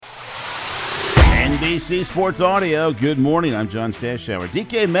NBC Sports Audio, good morning. I'm John Stashower.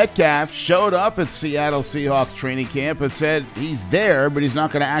 DK Metcalf showed up at Seattle Seahawks training camp and said he's there, but he's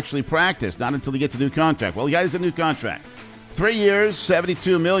not going to actually practice, not until he gets a new contract. Well, he has a new contract. 3 years,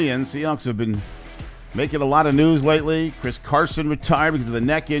 $72 million. Seahawks have been making a lot of news lately. Chris Carson retired because of the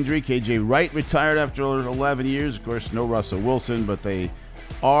neck injury. KJ Wright retired after 11 years. Of course, no Russell Wilson, but they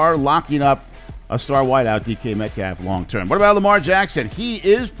are locking up a star wideout, DK Metcalf, long-term. What about Lamar Jackson? He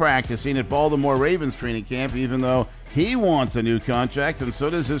is practicing at Baltimore Ravens training camp, even though he wants a new contract, and so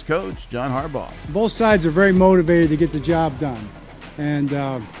does his coach, John Harbaugh. Both sides are very motivated to get the job done. And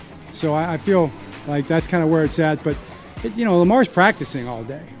so I feel like that's kind of where it's at. But, Lamar's practicing all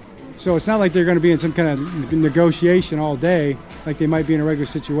day. So it's not like they're going to be in some kind of negotiation all day like they might be in a regular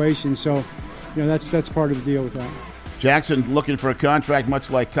situation. So, that's part of the deal with that. Jackson looking for a contract much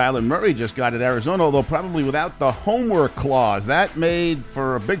like Kyler Murray just got at Arizona, although probably without the homework clause. That made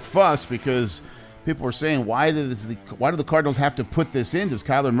for a big fuss because people were saying, why do the Cardinals have to put this in? Does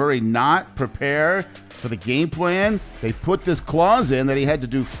Kyler Murray not prepare for the game plan? They put this clause in that he had to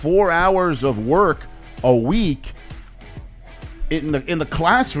do 4 hours of work a week in the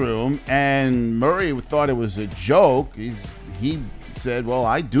classroom, and Murray thought it was a joke. He said, well,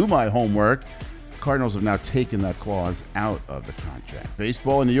 I do my homework. Cardinals have now taken that clause out of the contract.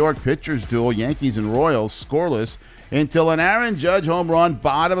 Baseball in New York, pitchers duel, Yankees and Royals scoreless until an Aaron Judge home run,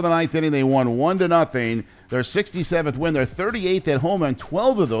 bottom of the ninth inning. They won 1-0. Their 67th win, their 38th at home, and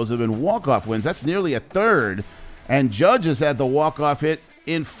 12 of those have been walk-off wins. That's nearly a third. And Judge has had the walk-off hit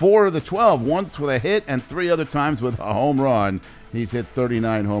in 4 of the 12, once with a hit and 3 other times with a home run. He's hit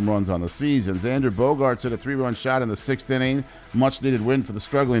 39 home runs on the season. Xander Bogaerts hit a 3-run shot in the 6th inning. Much-needed win for the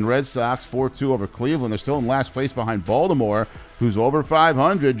struggling Red Sox, 4-2 over Cleveland. They're still in last place behind Baltimore, who's over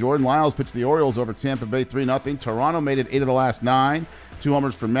 500. Jordan Lyles pitched the Orioles over Tampa Bay 3-0. Toronto made it 8 of the last 9. 2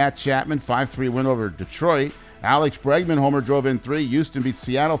 homers for Matt Chapman, 5-3 win over Detroit. Alex Bregman homer drove in 3. Houston beat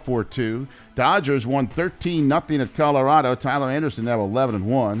Seattle 4-2. Dodgers won 13-0 at Colorado. Tyler Anderson now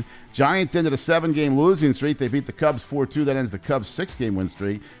 11-1. Giants ended a 7-game losing streak. They beat the Cubs 4-2. That ends the Cubs' 6-game win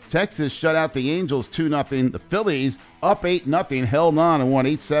streak. Texas shut out the Angels 2-0. The Phillies up 8-0, held on and won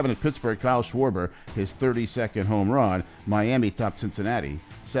 8-7 at Pittsburgh. Kyle Schwarber, his 32nd home run. Miami topped Cincinnati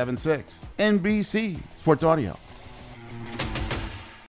 7-6. NBC Sports Audio.